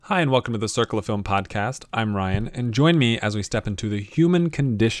Hi, and welcome to the Circle of Film podcast. I'm Ryan, and join me as we step into the human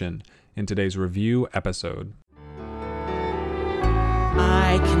condition in today's review episode.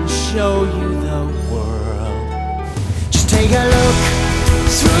 I can show you the world. Just take a look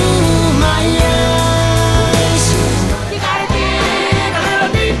through my eyes. You gotta dig a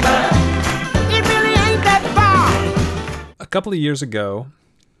little deeper. It really ain't that far. A couple of years ago,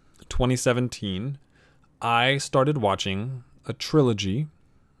 2017, I started watching a trilogy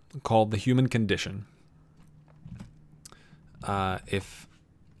called The Human Condition. If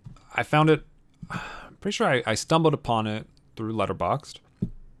I found it, I'm pretty sure I stumbled upon it through Letterboxd. It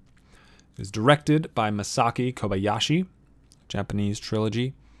was directed by Masaki Kobayashi, Japanese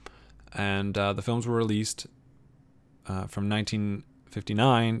trilogy, and the films were released from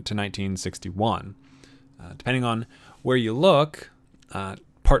 1959 to 1961. Depending on where you look,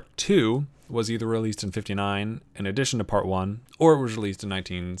 Part 2 was either released in 59 in addition to Part 1, or it was released in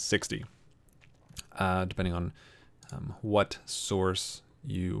 1960, depending on what source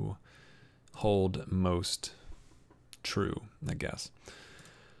you hold most true, I guess.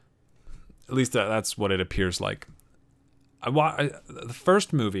 At least that's what it appears like. The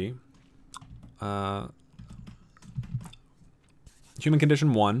first movie, Human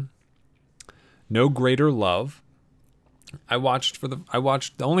Condition 1, No Greater Love, I watched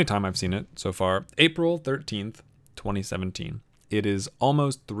the only time I've seen it so far, April 13th, 2017. It is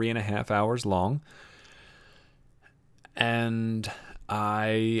almost 3.5 hours long. And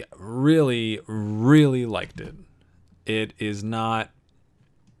I really, really liked it. It is not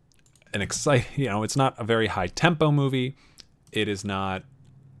an exciting, it's not a very high tempo movie. It is not,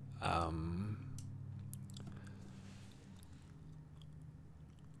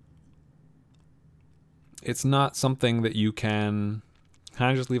 it's not something that you can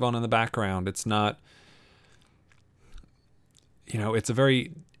kind of just leave on in the background. It's not, it's a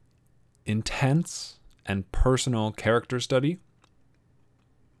very intense and personal character study.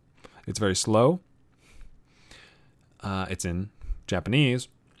 It's very slow. It's in Japanese.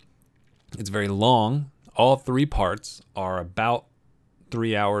 It's very long. All 3 parts are about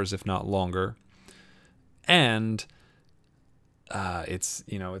 3 hours, if not longer. And it's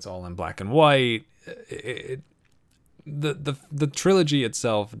all in black and white. The trilogy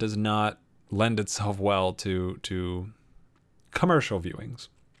itself does not lend itself well to commercial viewings,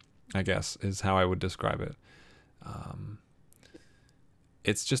 I guess, is how I would describe it.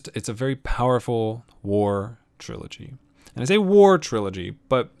 It's a very powerful war trilogy. And I say war trilogy,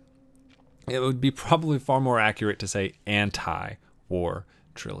 but it would be probably far more accurate to say anti-war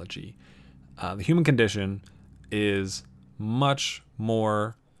trilogy. The Human Condition is much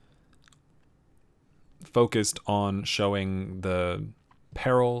more focused on showing the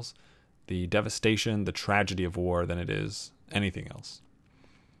perils, the devastation, the tragedy of war than it is anything else.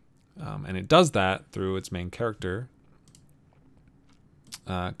 And it does that through its main character,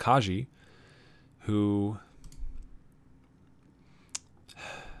 Kaji, who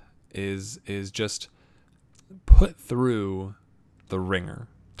is just put through the ringer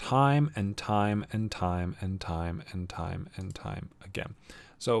time and time and time and time and time and time again.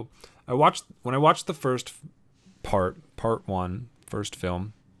 So when I watched the first part 1, first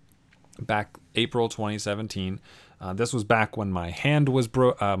film, back April 2017. This was back when my hand was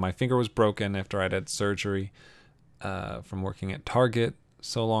my finger was broken after I'd had surgery from working at Target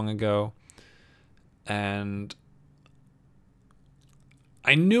so long ago, and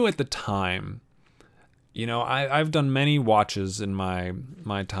I knew at the time, I've done many watches in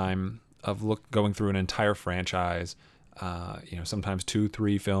my time of going through an entire franchise. Sometimes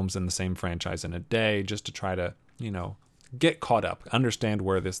 2-3 films in the same franchise in a day, just to try to, get caught up, understand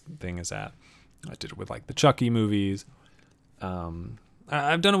where this thing is at. I did it with the Chucky movies.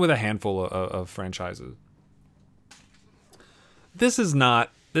 I've done it with a handful of franchises. This is not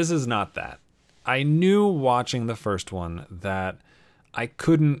that. I knew watching the first one that I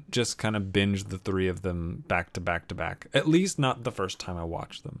couldn't just kind of binge the 3 of them back to back to back. At least not the first time I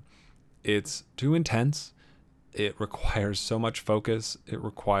watched them. It's too intense. It requires so much focus. It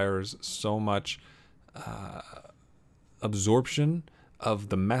requires so much absorption of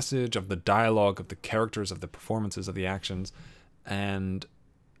the message, of the dialogue, of the characters, of the performances, of the actions. And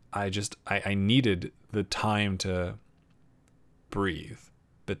I needed the time to breathe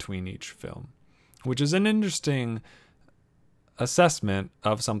between each film, which is an interesting assessment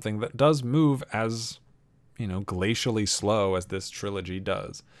of something that does move as, glacially slow as this trilogy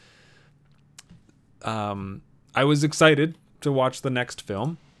does. I was excited to watch the next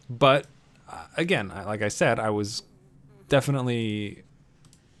film, but again, like I said, I was definitely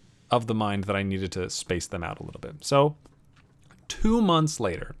of the mind that I needed to space them out a little bit. So 2 months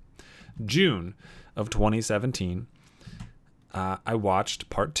later, June of 2017, I watched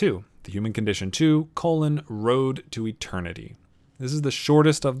part 2, The Human Condition 2, Road to Eternity. This is the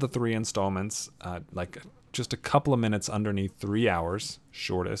shortest of the 3 installments, like just a couple of minutes underneath 3 hours,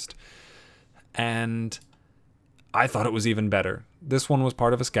 shortest. And I thought it was even better. This one was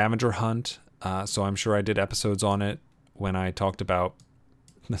part of a scavenger hunt, so I'm sure I did episodes on it when I talked about,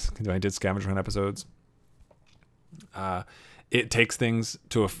 I did scavenger hunt episodes. It takes things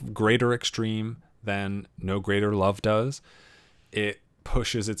to a greater extreme than No Greater Love does. It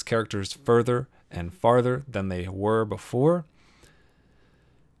pushes its characters further and farther than they were before.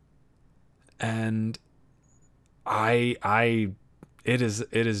 And it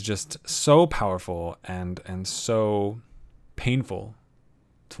is just so powerful and so painful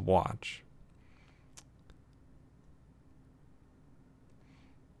to watch.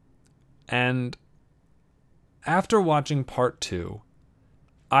 And after watching part 2,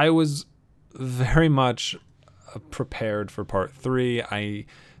 I was very much prepared for part 3. I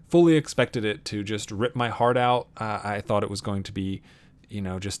fully expected it to just rip my heart out. I thought it was going to be,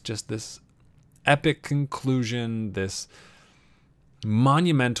 just this epic conclusion, this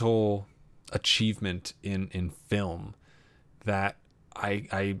monumental achievement in film that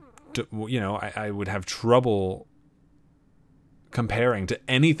I would have trouble comparing to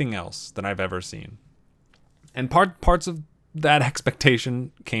anything else that I've ever seen. And parts of that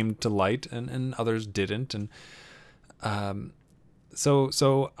expectation came to light, and others didn't. And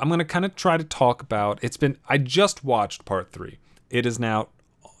so I'm going to kind of try to talk about. I just watched part 3. It is now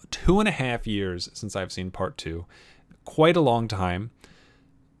 2.5 years since I've seen part 2. Quite a long time.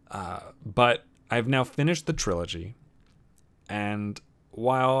 But I've now finished the trilogy. And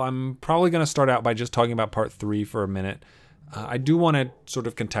while I'm probably going to start out by just talking about part 3 for a minute, I do want to sort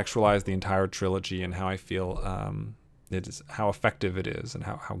of contextualize the entire trilogy and how I feel it is, how effective it is, and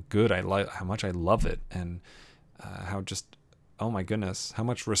how good how much I love it, and how just, oh my goodness, how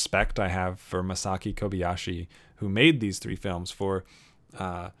much respect I have for Masaki Kobayashi, who made these 3 films, for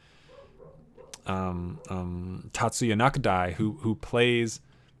Tatsuya Nakadai, who plays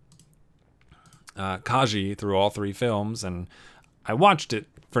Kaji through all 3 films. And I watched it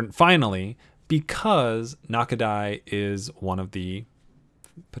finally because Nakadai is one of the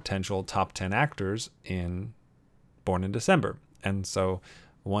potential top 10 actors in Born in December. And so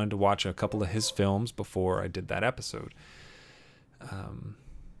I wanted to watch a couple of his films before I did that episode.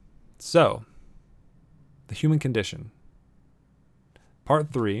 So, The Human Condition.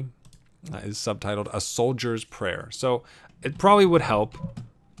 Part 3 is subtitled A Soldier's Prayer. So it probably would help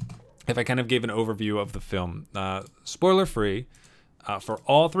if I kind of gave an overview of the film. Spoiler free for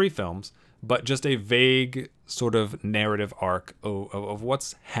all 3 films, but just a vague sort of narrative arc of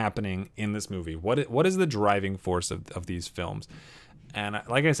what's happening in this movie. What is the driving force of these films? And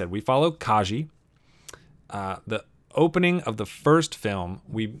like I said, we follow Kaji. The opening of the first film,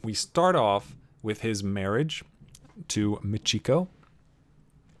 we start off with his marriage to Michiko.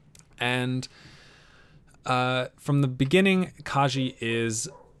 And from the beginning, Kaji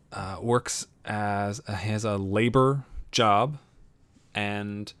has a labor job,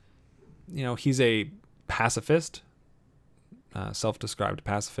 and he's a pacifist, self-described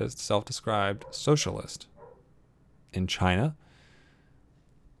pacifist, self-described socialist in China,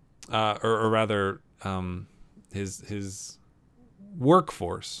 or rather, his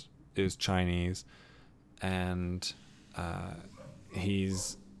workforce is Chinese, and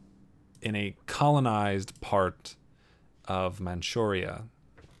he's in a colonized part of Manchuria,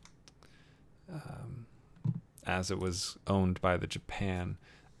 as it was owned by the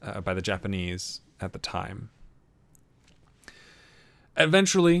Japanese at the time.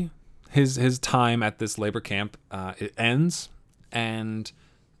 Eventually, his time at this labor camp it ends, and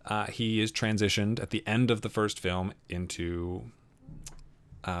he is transitioned at the end of the first film into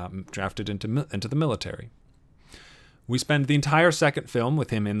drafted into the military. We spend the entire second film with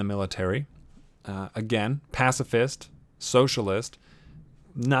him in the military. Again, pacifist, socialist,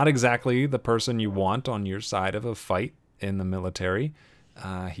 not exactly the person you want on your side of a fight in the military.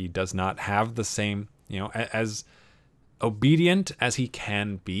 He does not have the same, as obedient as he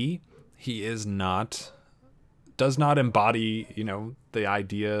can be, he does not embody, the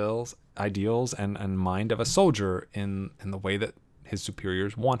ideals and mind of a soldier in the way that his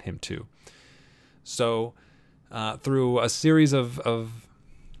superiors want him to. So, through a series of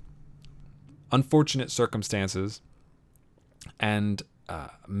unfortunate circumstances and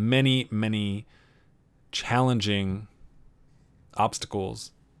many, many challenging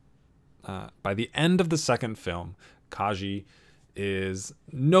obstacles, by the end of the second film, Kaji is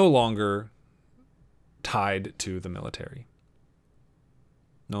no longer tied to the military.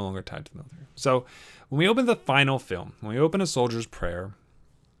 No longer tied to the military. So when we open the final film, when we open A Soldier's Prayer,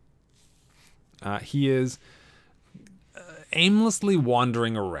 he is aimlessly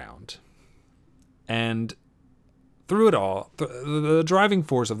wandering around. And through it all, the driving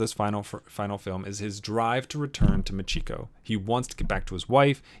force of this final film is his drive to return to Machiko. He wants to get back to his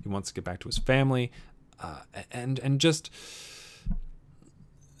wife. He wants to get back to his family, and just,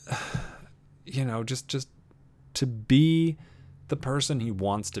 just to be the person he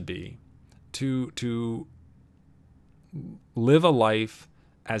wants to be, to live a life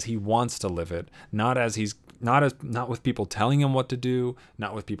as he wants to live it, not with people telling him what to do,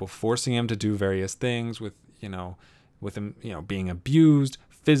 not with people forcing him to do various things, with him, being abused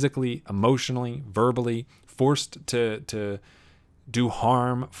physically, emotionally, verbally, forced to do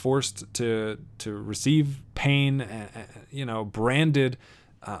harm, forced to receive pain, branded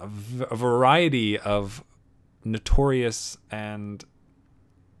a variety of notorious and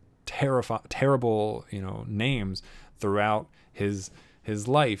terrible, names throughout his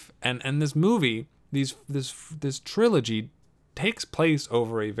life. And this movie, this trilogy takes place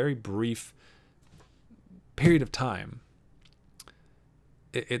over a very brief period of time.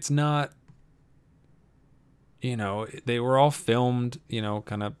 It's not, they were all filmed,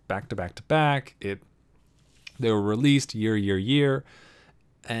 kind of back to back to back. They were released year,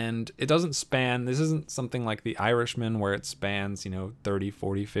 and it doesn't span, this isn't something like The Irishman where it spans, 30,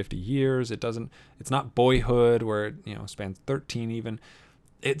 40, 50 years. It's not Boyhood where it, spans 13 even.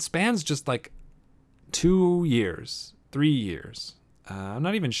 It spans just like 2 years, 3 years. I'm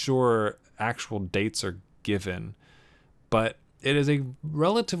not even sure actual dates are given, but it is a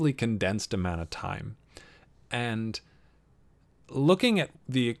relatively condensed amount of time. And looking at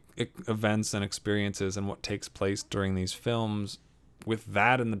the events and experiences and what takes place during these films with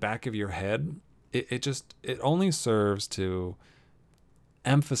that in the back of your head, it only serves to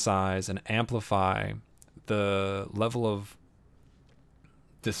emphasize and amplify the level of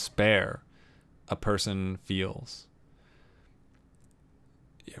despair a person feels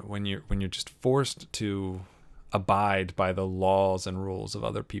when you're just forced to abide by the laws and rules of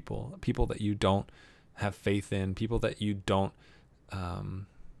other people that you don't have faith in, people that you don't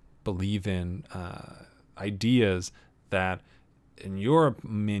believe in, ideas that in your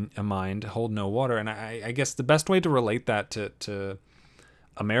mind hold no water. And I guess the best way to relate that to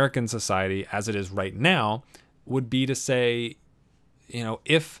American society as it is right now would be to say,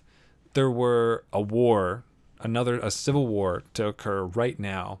 if there were a war, a civil war to occur right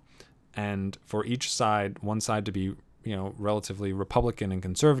now, and for each side, one side to be, relatively Republican and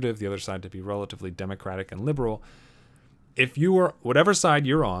conservative, the other side to be relatively Democratic and liberal. If you were, whatever side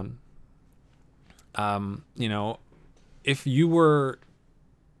you're on, if you were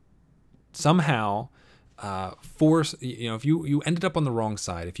somehow forced, if you ended up on the wrong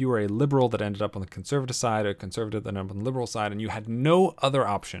side, if you were a liberal that ended up on the conservative side, or a conservative that ended up on the liberal side, and you had no other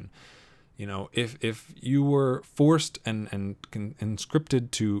option, if you were forced and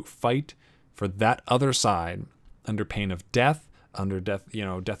conscripted to fight for that other side under pain of death,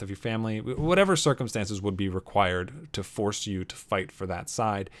 death of your family, whatever circumstances would be required to force you to fight for that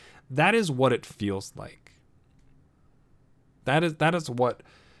side, that is what it feels like. That is what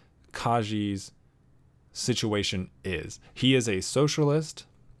Kaji's situation is. He is a socialist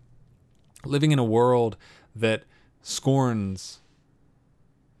living in a world that scorns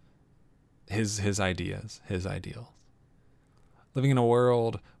his ideas, his ideals. Living in a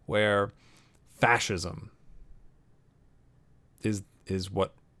world where fascism is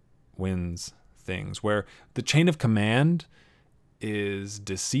what wins things, where the chain of command is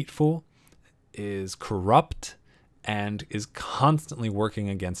deceitful, is corrupt, and is constantly working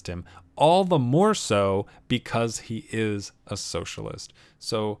against him. All the more so because he is a socialist.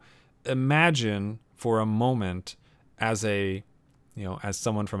 So imagine for a moment as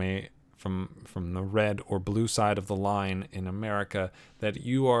someone from the red or blue side of the line in America, that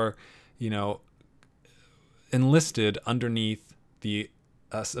you are, enlisted underneath a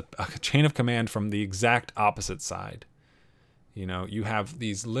chain of command from the exact opposite side. You have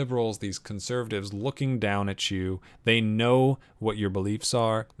these liberals, these conservatives looking down at you. They know what your beliefs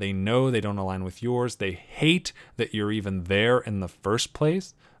are. They know they don't align with yours. They hate that you're even there in the first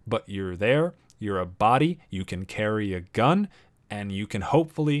place, but you're there. You're a body. You can carry a gun, and you can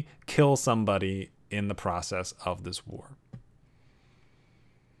hopefully kill somebody in the process of this war.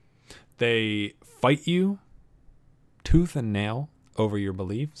 They fight you tooth and nail over your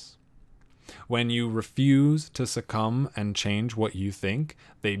beliefs. When you refuse to succumb and change what you think,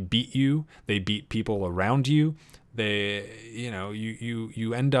 they beat you. They beat people around you. They,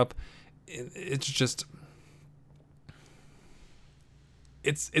 you end up, it's just,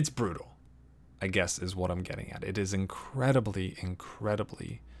 it's brutal, I guess, is what I'm getting at. It is incredibly,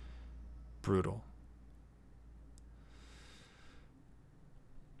 incredibly brutal.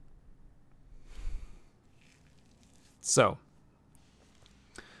 So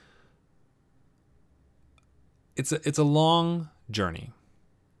it's a long journey.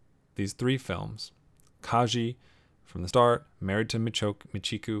 These 3 films, Kaji from the start, married to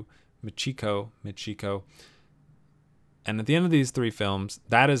Michiko, and at the end of these 3 films,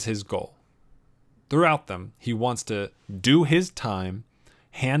 that is his goal. Throughout them, he wants to do his time,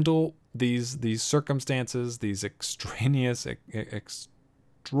 handle these circumstances, these extraneous,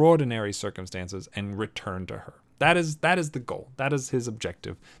 extraordinary circumstances, and return to her. That is the goal. That is his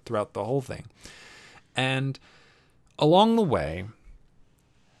objective throughout the whole thing. And along the way,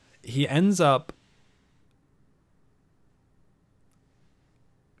 he ends up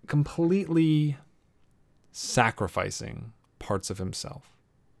completely sacrificing parts of himself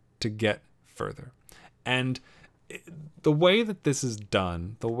to get further. And the way that this is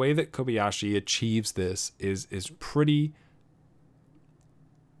done, the way that Kobayashi achieves this is pretty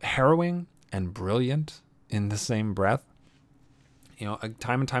harrowing and brilliant in the same breath.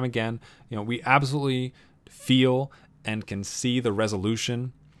 Time and time again, we absolutely feel and can see the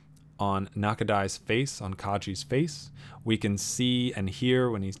resolution on Nakadai's face, on Kaji's face. We can see and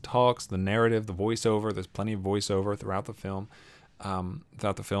hear when he talks, the narrative, the voiceover. There's plenty of voiceover throughout the film,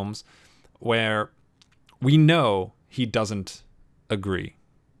 throughout the films, where we know he doesn't agree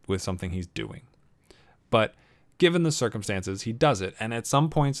with something he's doing. But given the circumstances, he does it. And at some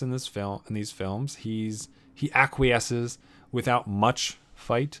points in these films, he acquiesces without much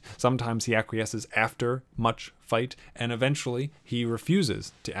fight. Sometimes he acquiesces after much fight, and eventually he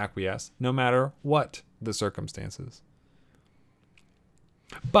refuses to acquiesce no matter what the circumstances.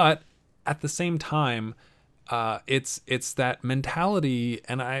 But at the same time, it's that mentality,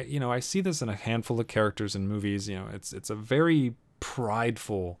 and I see this in a handful of characters in movies. It's a very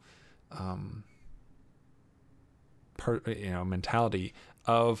prideful mentality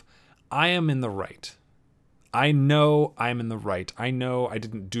of, I am in the right. I know I'm in the right. I know I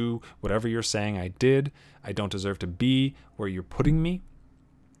didn't do whatever you're saying I did. I don't deserve to be where you're putting me.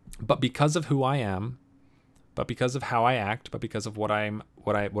 But because of who I am, but because of how I act, but because of what I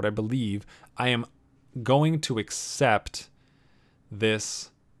believe, I am going to accept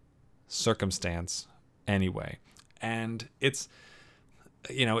this circumstance anyway. And it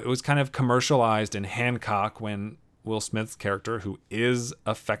was kind of commercialized in Hancock when Will Smith's character, who is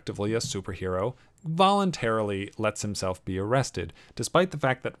effectively a superhero, voluntarily lets himself be arrested, despite the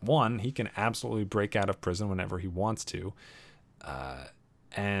fact that, 1, he can absolutely break out of prison whenever he wants to,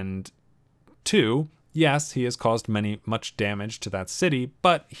 and 2, yes, he has caused much damage to that city,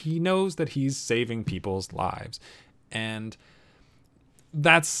 but he knows that he's saving people's lives. And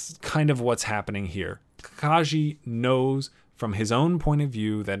that's kind of what's happening here. Kakashi knows from his own point of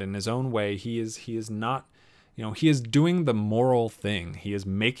view that in his own way, he is not, he is doing the moral thing. He is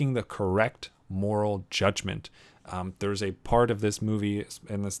making the correct moral judgment. There's a part of this movie,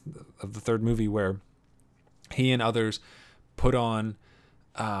 of the third movie, where he and others put on,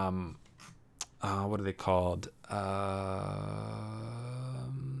 what are they called?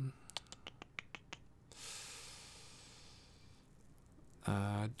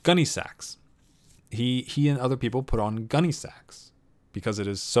 Gunny sacks. He and other people put on gunny sacks because it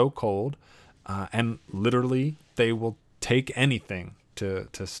is so cold, and literally they will take anything to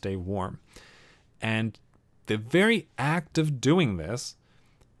stay warm. And the very act of doing this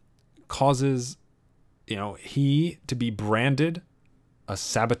causes, he to be branded a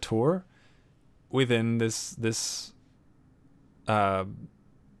saboteur within this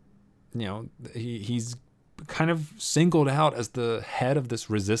he's kind of singled out as the head of this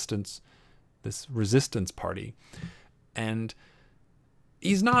resistance party. And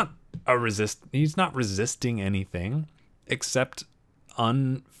he's not resisting anything except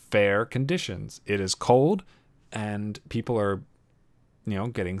unfair conditions. It is cold and people are,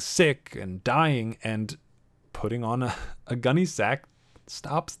 getting sick and dying, and putting on a gunny sack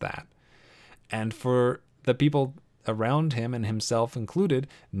stops that. And for the people around him, and himself included,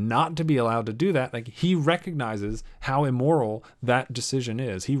 not to be allowed to do that, he recognizes how immoral that decision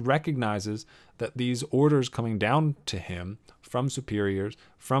is. He recognizes that these orders coming down to him from superiors,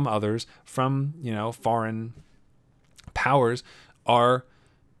 from others, from, foreign powers are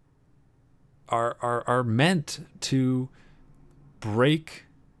meant to break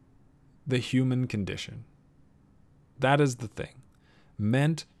the human condition. That is the thing.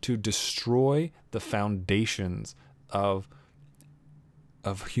 Meant to destroy the foundations of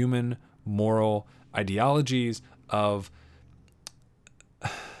human moral ideologies, of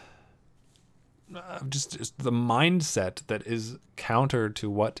just the mindset that is counter to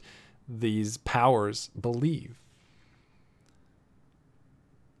what these powers believe.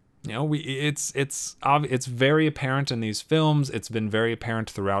 You know, it's very apparent in these films. It's been very apparent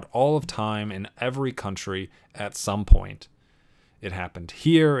throughout all of time in every country at some point. It happened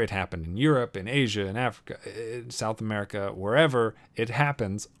here, it happened in Europe, in Asia, in Africa, in South America, wherever. It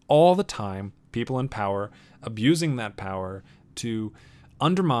happens all the time. People in power abusing that power to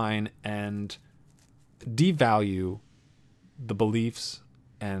undermine and devalue the beliefs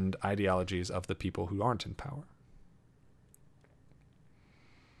and ideologies of the people who aren't in power.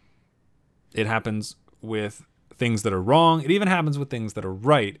 It happens with things that are wrong. It even happens with things that are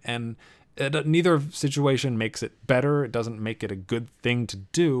right. And neither situation makes it better. It doesn't make it a good thing to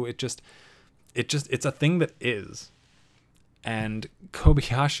do. It's a thing that is. And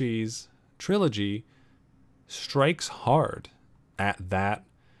Kobayashi's trilogy strikes hard at that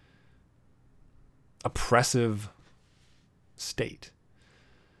oppressive state.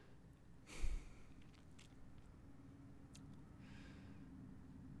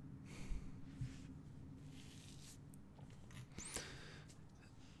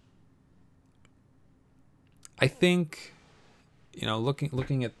 I think,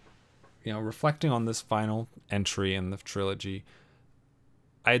 looking at, reflecting on this final entry in the trilogy,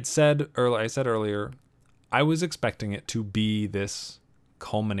 I said earlier, I was expecting it to be this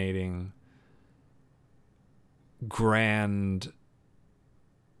culminating, grand,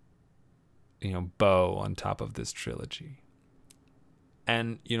 bow on top of this trilogy.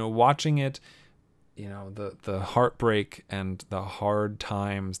 And, watching it, the heartbreak and the hard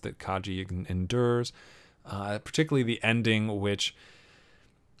times that Kaji endures, particularly the ending, which,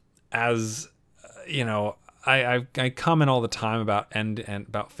 as I comment all the time about and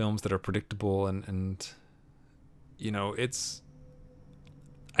about films that are predictable, and it's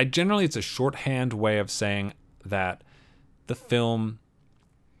a shorthand way of saying that the film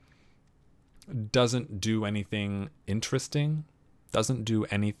doesn't do anything interesting, doesn't do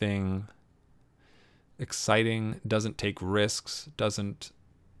anything exciting, doesn't take risks, doesn't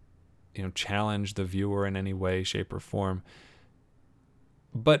challenge the viewer in any way, shape, or form.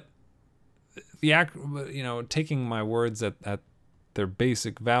 But the act, taking my words at their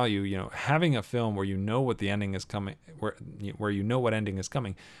basic value, having a film where what the ending is coming, where what ending is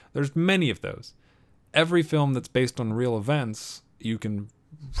coming. There's many of those. Every film that's based on real events, you can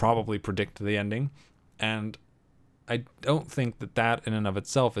probably predict the ending, and I don't think that in and of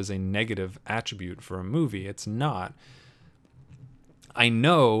itself is a negative attribute for a movie. It's not. I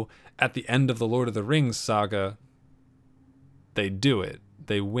know at the end of the Lord of the Rings saga, they do it.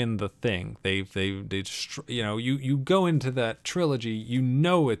 They win the thing. They you go into that trilogy,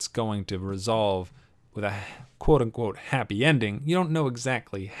 it's going to resolve with a quote unquote happy ending. You don't know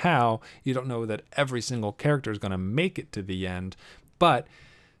exactly how. You don't know that every single character is going to make it to the end, but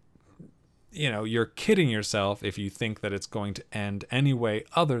you're kidding yourself if you think that it's going to end any way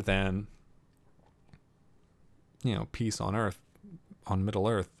other than peace on Earth, on Middle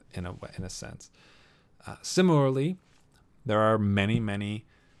Earth, in a sense. Similarly, there are many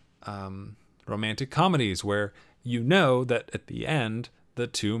romantic comedies where that at the end the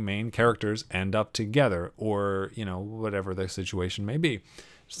two main characters end up together, or whatever the situation may be.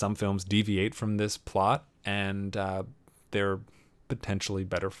 Some films deviate from this plot, and they're potentially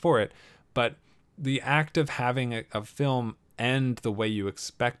better for it. But the act of having a film end the way you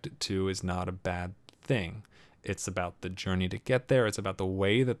expect it to is not a bad thing. It's about the journey to get there. It's about the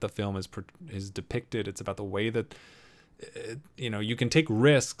way that the film is depicted. It's about the way that you can take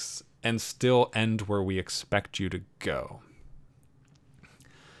risks and still end where we expect you to go.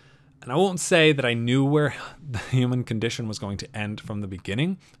 And I won't say that I knew where the human condition was going to end from the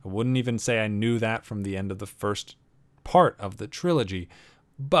beginning. I wouldn't even say I knew that from the end of the first part of the trilogy.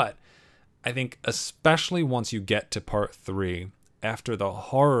 But I think especially once you get to part 3, after the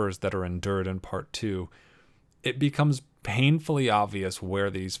horrors that are endured in part 2, it becomes painfully obvious where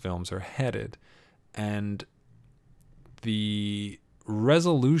these films are headed. And the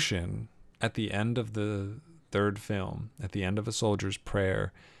resolution at the end of the third film, at the end of A Soldier's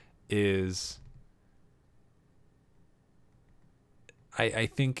Prayer, is, I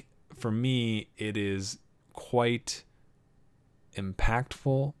think for me, it is quite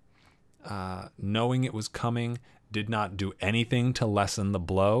impactful. Knowing it was coming did not do anything to lessen the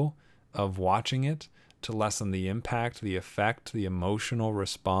blow of watching it, to lessen the impact, the effect, the emotional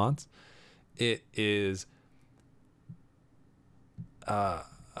response. It is a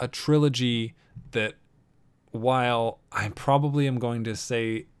trilogy that, while I probably am going to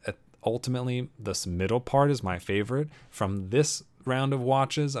say ultimately this middle part is my favorite, from this round of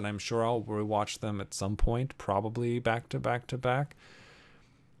watches, and I'm sure I'll rewatch them at some point, probably back to back to back.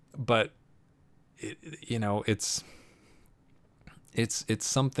 But it's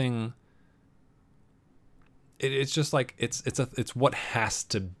something. It's just like it's what has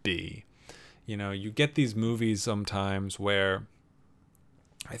to be. You get these movies sometimes where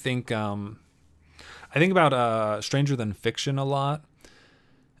I think about Stranger Than Fiction a lot,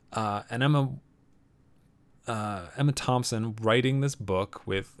 and Emma Thompson writing this book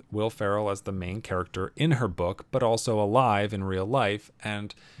with Will Ferrell as the main character in her book, but also alive in real life.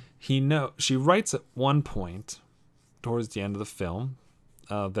 And she writes at one point towards the end of the film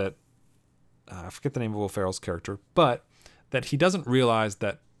that I forget the name of Will Ferrell's character, but that he doesn't realize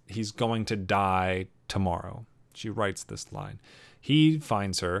that he's going to die tomorrow. She writes this line. He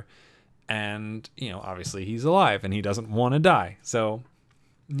finds her, and obviously he's alive and he doesn't want to die. So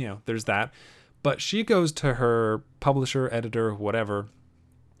there's that. But she goes to her publisher, editor, whatever.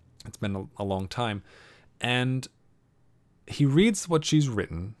 It's been a long time. And he reads what she's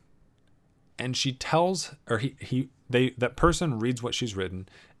written, and she tells, or that person reads what she's written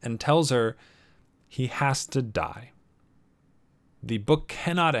and tells her he has to die. The book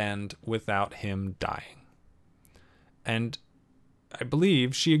cannot end without him dying. And I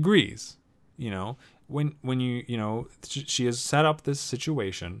believe she agrees. When she has set up this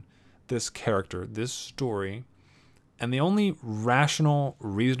situation, this character, this story, and the only rational,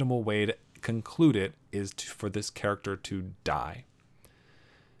 reasonable way to conclude it is for this character to die.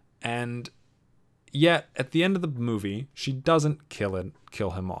 And yet, at the end of the movie, she doesn't kill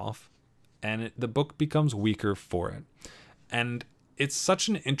him off, and the book becomes weaker for it. And it's such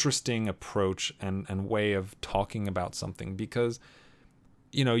an interesting approach and way of talking about something, because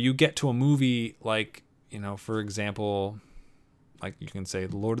you get to a movie like, for example, like you can say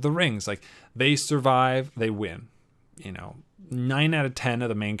Lord of the Rings, like they survive, they win. 9 out of 10 of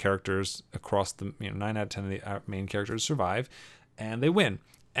the main characters across the, 9 out of 10 of the main characters survive and they win.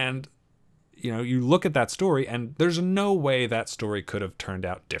 And, you look at that story and there's no way that story could have turned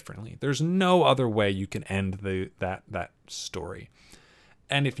out differently. There's no other way you can end that story.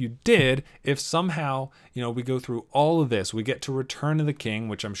 And if you did, if somehow, we go through all of this, we get to Return of the King,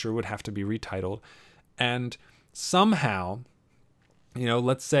 which I'm sure would have to be retitled, and somehow,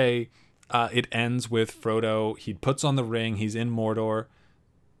 let's say it ends with Frodo, he puts on the ring, he's in Mordor,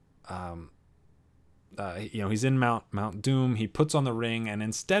 he's in Mount Doom, he puts on the ring, and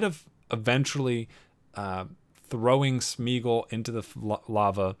instead of eventually throwing Smeagol into the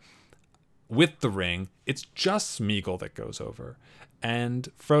lava with the ring, it's just Smeagol that goes over. And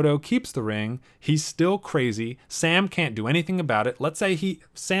Frodo keeps the ring. He's still crazy. Sam can't do anything about it. Let's say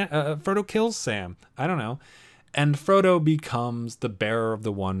Frodo kills Sam. I don't know. And Frodo becomes the bearer of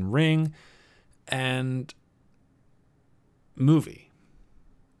the One Ring. And movie.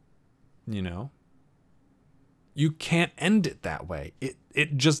 You can't end it that way.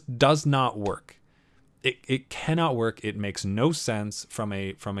 It just does not work. It cannot work. It makes no sense from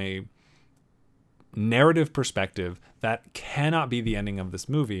a narrative perspective. That cannot be the ending of this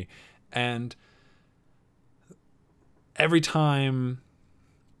movie. And every time,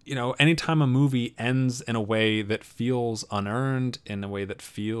 anytime a movie ends in a way that feels unearned, in a way that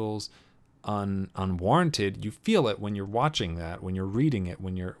feels unwarranted, you feel it when you're watching that, when you're reading it,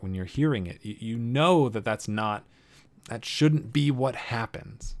 when you're hearing it. You know that shouldn't be what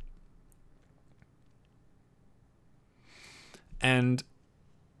happens. And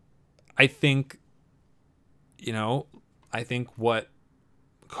I think what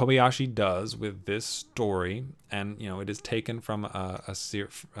Kobayashi does with this story, and it is taken from a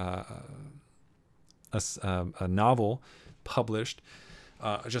novel published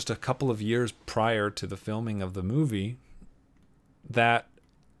just a couple of years prior to the filming of the movie, that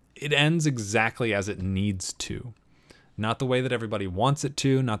it ends exactly as it needs to, not the way that everybody wants it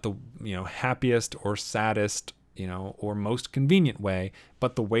to, not the happiest or saddest or most convenient way,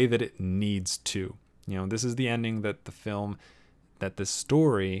 but the way that it needs to. This is the ending that the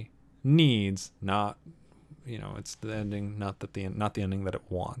story needs, not, it's the ending, not the ending that it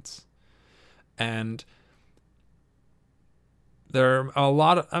wants. And there are a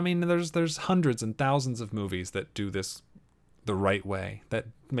lot of, there's hundreds and thousands of movies that do this the right way, that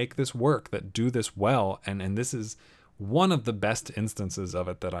make this work, that do this well. And this is one of the best instances of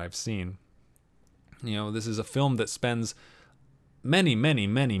it that I've seen. This is a film that spends many, many,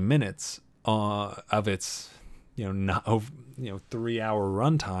 many minutes of its 3-hour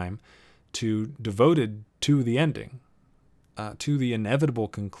runtime devoted to the ending, to the inevitable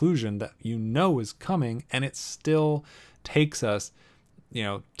conclusion that is coming, and it still takes us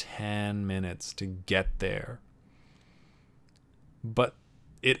 10 minutes to get there. but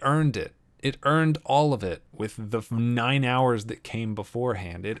it earned it. It earned all of it with the 9 hours that came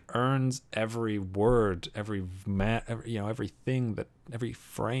beforehand. It earns every word, every everything, that every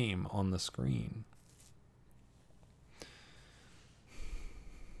frame on the screen.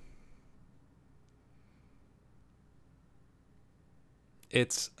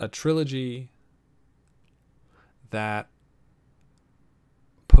 It's a trilogy that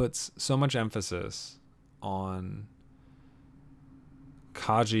puts so much emphasis on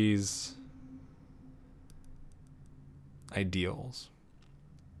Kaji's ideals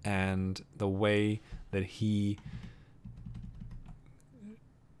and the way that he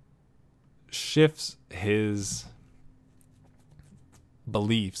shifts his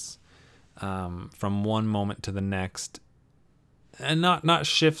beliefs from one moment to the next, and not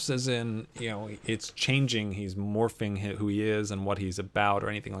shifts as in, it's changing, he's morphing who he is and what he's about or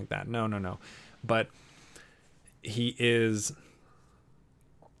anything like that. No, but he is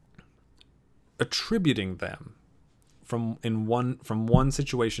attributing them from one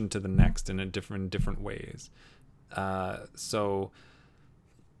situation to the next in different ways. So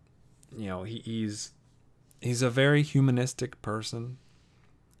he's a very humanistic person,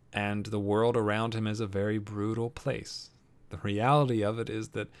 and the world around him is a very brutal place. The reality of it is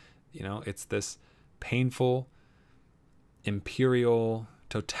that it's this painful, imperial,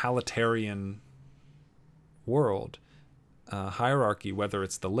 totalitarian world, hierarchy, whether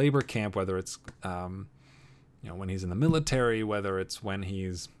it's the labor camp, whether it's when he's in the military, whether it's when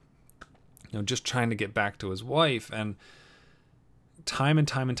he's just trying to get back to his wife. And time and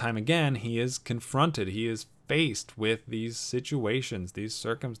time again, he is confronted, he is faced with these situations, these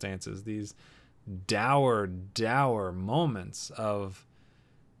circumstances, these dour moments of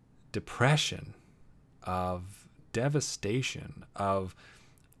depression, of devastation, of,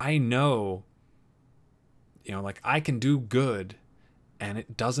 I know, I can do good and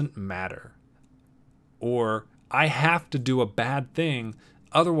it doesn't matter. Or I have to do a bad thing,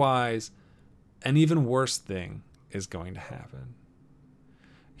 otherwise an even worse thing is going to happen.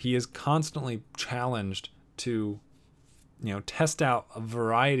 He is constantly challenged to, test out a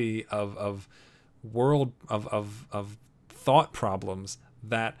variety of thought problems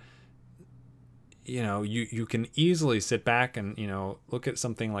that, you can easily sit back and, look at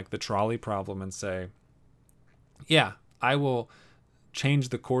something like the trolley problem and say, yeah, I will change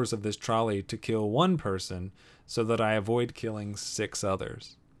the course of this trolley to kill one person so that I avoid killing 6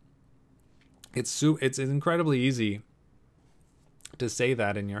 others. It's incredibly easy to say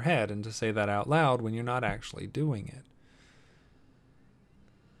that in your head and to say that out loud when you're not actually doing it.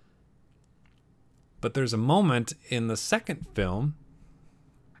 But there's a moment in the second film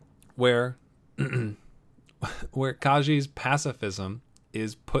where Kaji's pacifism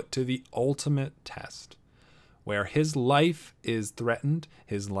is put to the ultimate test, where his life is threatened,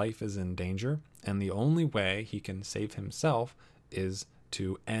 his life is in danger, and the only way he can save himself is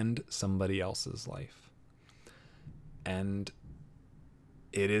to end somebody else's life. And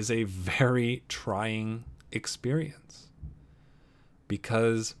it is a very trying experience,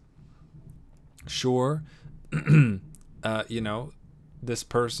 because sure, this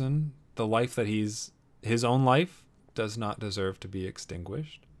person, the life that his own life does not deserve to be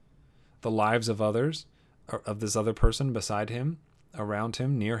extinguished. The lives of others, of this other person beside him, around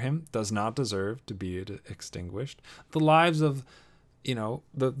him, near him, does not deserve to be extinguished. The lives of,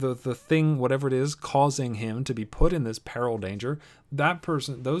 the thing, whatever it is, causing him to be put in this peril, danger, that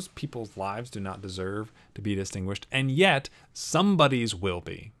person, those people's lives do not deserve to be distinguished. And yet, somebody's will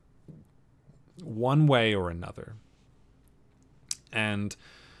be, one way or another. And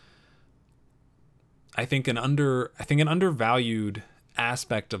I think an undervalued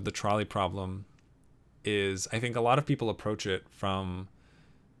aspect of the trolley problem is, I think a lot of people approach it from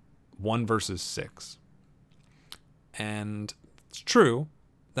 1 versus 6. And it's true,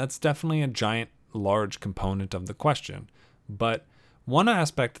 that's definitely a giant, large component of the question. But one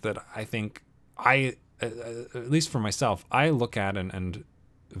aspect that I think at least for myself, I look at and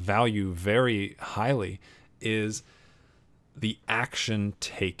value very highly is the action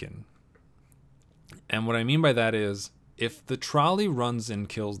taken. And what I mean by that is, if the trolley runs and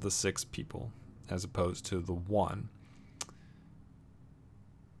kills the 6 people as opposed to the 1,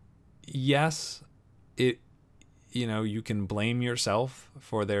 yes, you can blame yourself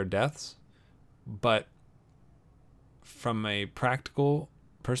for their deaths, but from a practical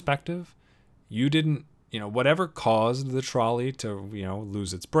perspective, you didn't, whatever caused the trolley to,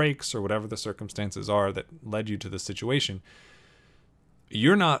 lose its brakes, or whatever the circumstances are that led you to the situation,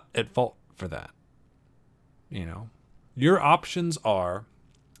 you're not at fault for that. Your options are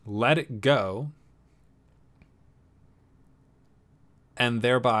let it go and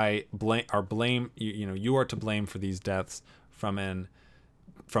thereby you are to blame for these deaths from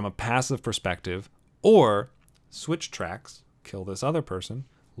a passive perspective, or switch tracks, kill this other person,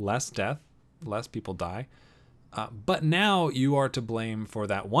 less death, less people die, but now you are to blame for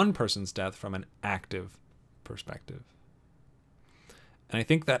that one person's death from an active perspective. And I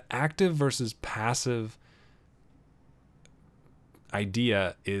think that active versus passive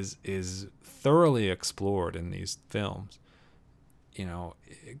idea is thoroughly explored in these films.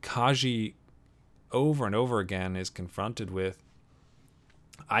 Kaji over and over again is confronted with,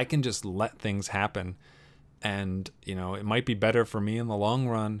 I can just let things happen, and it might be better for me in the long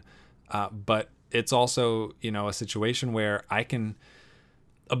run, but it's also a situation where I can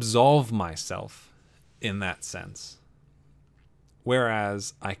absolve myself in that sense.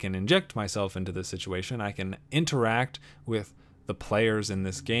 Whereas I can inject myself into the situation, I can interact with the players in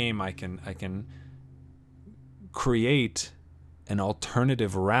this game, I can create an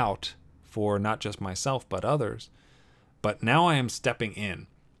alternative route for not just myself but others. But now I am stepping in.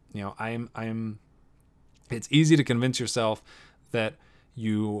 It's easy to convince yourself that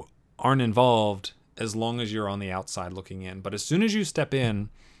you aren't involved as long as you're on the outside looking in. But as soon as you step in,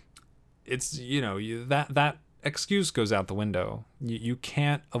 it's that excuse goes out the window. You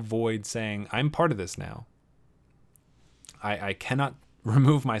can't avoid saying, I'm part of this now. I cannot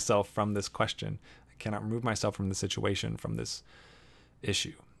remove myself from this question. I cannot remove myself from the situation, from this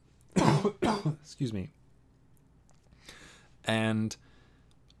issue. Excuse me. And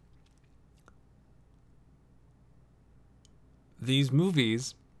these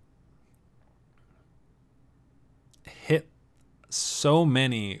movies hit so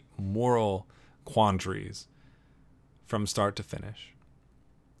many moral quandaries from start to finish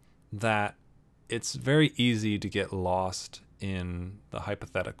that it's very easy to get lost in the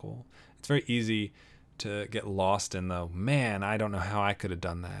hypothetical. It's very easy to get lost in the, man, I don't know how I could have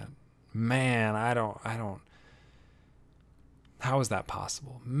done that. Man, I don't, how is that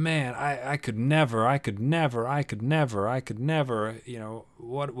possible? Man, I could never,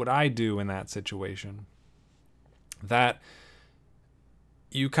 what would I do in that situation? That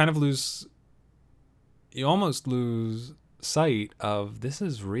you kind of you almost lose sight of, this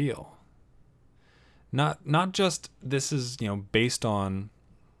is real. Not just this is, based on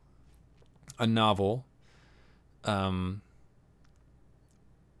a novel,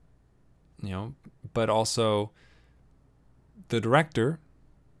 but also the director,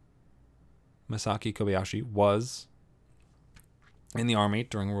 Masaki Kobayashi, was in the army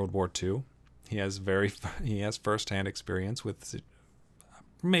during World War II. He has firsthand experience with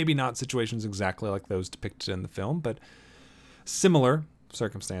maybe not situations exactly like those depicted in the film, but similar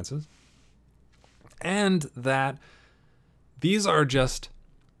circumstances. And that these are just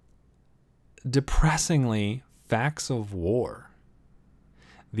depressingly facts of war.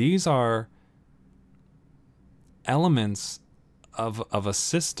 These are elements of a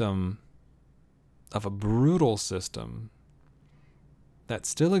system, of a brutal system that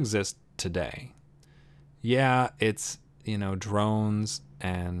still exists today. Yeah, it's, drones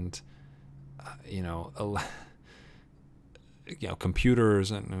and, computers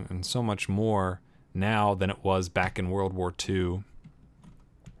and so much more now than it was back in World War II.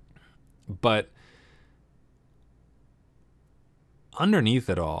 But underneath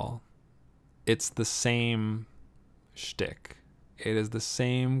it all, it's the same shtick. It is the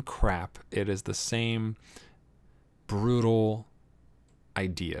same crap. It is the same brutal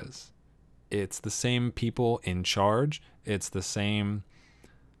ideas. It's the same people in charge. It's the same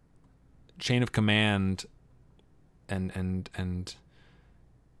chain of command and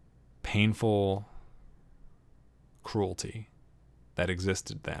painful cruelty that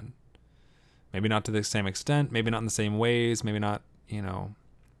existed then. Maybe not to the same extent, maybe not in the same ways, maybe not,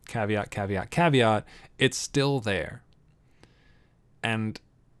 caveat. It's still there. And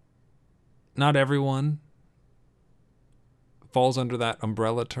not everyone falls under that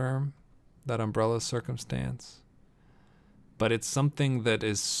umbrella term, that umbrella circumstance. But it's something that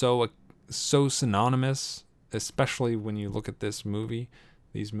is so synonymous, especially when you look at these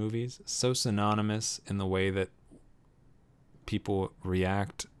movies, so synonymous in the way that people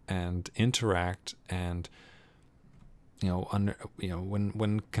react and interact and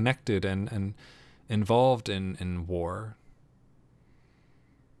when connected and involved in war.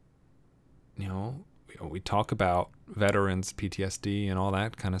 We talk about veterans, PTSD and all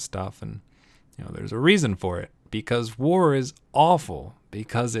that kind of stuff, and there's a reason for it, because war is awful,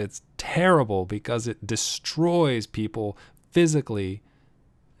 because it's terrible, because it destroys people physically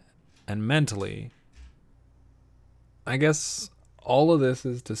and mentally. I guess all of this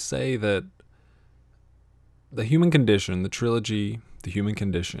is to say that the human condition, the trilogy The Human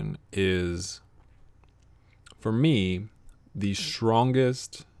Condition is, for me, the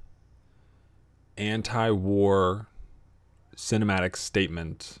strongest anti-war cinematic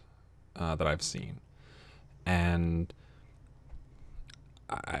statement that I've seen. And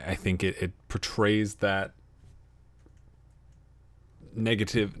I think it portrays that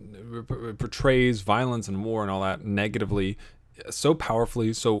it portrays violence and war and all that negatively so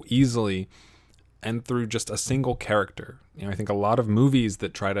powerfully, so easily, and through just a single character. I think a lot of movies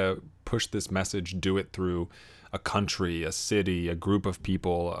that try to push this message do it through a country, a city, a group of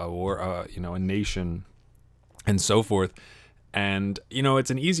people, or a nation, and so forth. And it's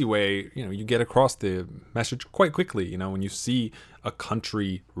an easy way. You get across the message quite quickly. When you see a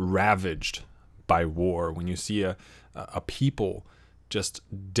country ravaged by war, when you see a people just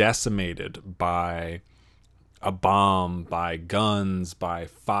decimated by a bomb, by guns, by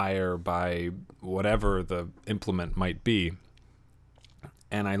fire, by whatever the implement might be.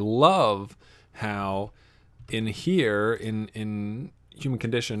 And I love how in Human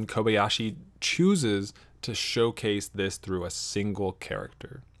Condition, Kobayashi chooses to showcase this through a single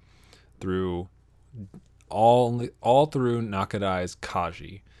character, through all through Nakadai's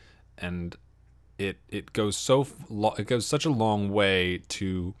Kaji, and it goes such a long way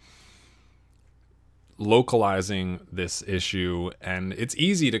to localizing this issue, and it's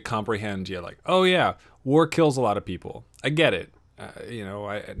easy to comprehend. Oh yeah, war kills a lot of people. I get it.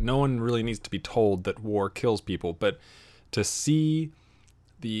 No one really needs to be told that war kills people, but to see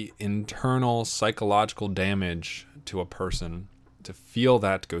the internal psychological damage to a person, to feel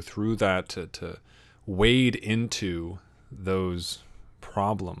that, to go through that, to wade into those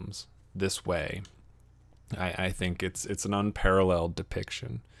problems this way, I think it's an unparalleled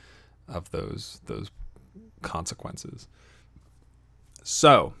depiction of those consequences.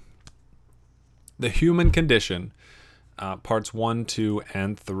 So, The Human Condition, parts 1, 2,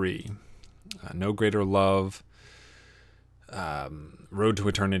 and 3. No Greater Love, Road to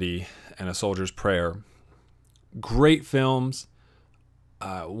Eternity, and A Soldier's Prayer. Great films.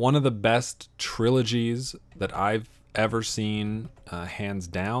 One of the best trilogies that I've ever seen, hands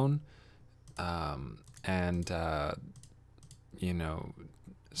down.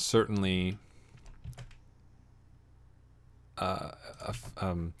 Certainly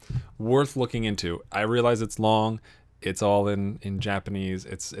worth looking into. I realize it's long. It's all in Japanese.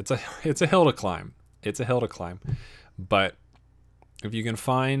 It's a hill to climb. But if you can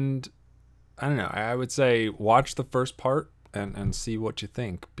find, I don't know, I would say watch the first part and see what you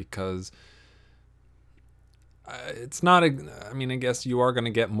think, because it's not I guess you are going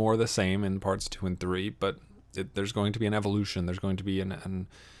to get more of the same in parts 2 and 3, but there's going to be an evolution. There's going to be an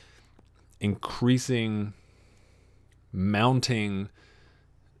increasing, mounting,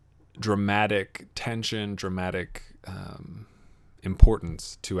 dramatic tension, dramatic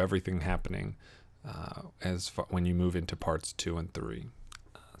importance to everything happening when you move into parts 2 and 3.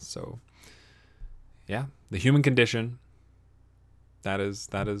 So yeah, The Human Condition. That is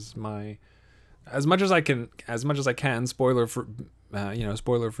my, as much as I can, spoiler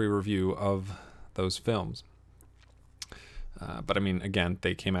free review of those films. But again,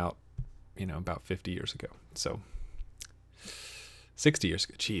 they came out, about 50 years ago. So 60 years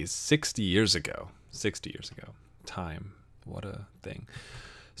ago. Jeez, 60 years ago. Time. What a thing.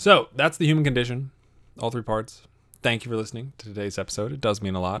 So that's The Human Condition, all 3 parts. Thank you for listening to today's episode. It does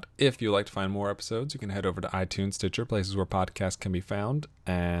mean a lot. If you'd like to find more episodes, you can head over to iTunes, Stitcher, places where podcasts can be found,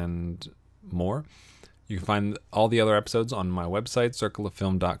 and more. You can find all the other episodes on my website,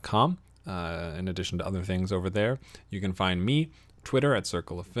 circleoffilm.com, in addition to other things over there. You can find me, Twitter at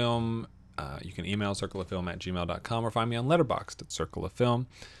Circle of Film. You can email circleoffilm@gmail.com, or find me on Letterboxd at Circle of Film.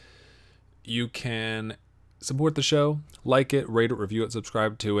 You can support the show, like it, rate it, review it,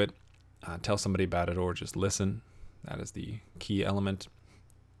 subscribe to it, tell somebody about it, or just listen. That is the key element.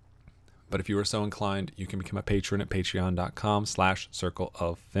 But if you are so inclined, you can become a patron at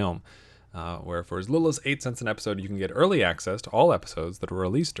patreon.com/circleoffilm, where for as little as 8 cents an episode, you can get early access to all episodes that are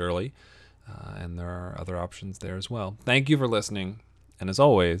released early. And there are other options there as well. Thank you for listening. And as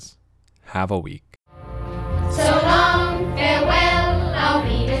always, have a week. So long, farewell, I'll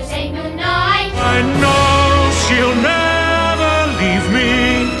be to say goodnight. I know she'll never leave me,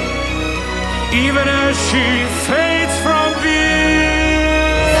 even as she fades from view.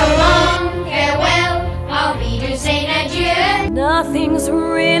 So long, farewell, I'll be to say adieu. Nothing's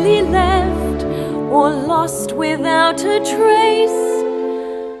really left or lost without a trace.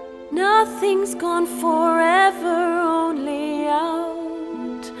 Nothing's gone forever, only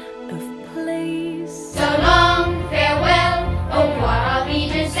out of place. So long, farewell, au revoir, I'll be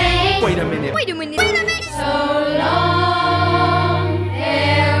to say. Wait a minute. So long.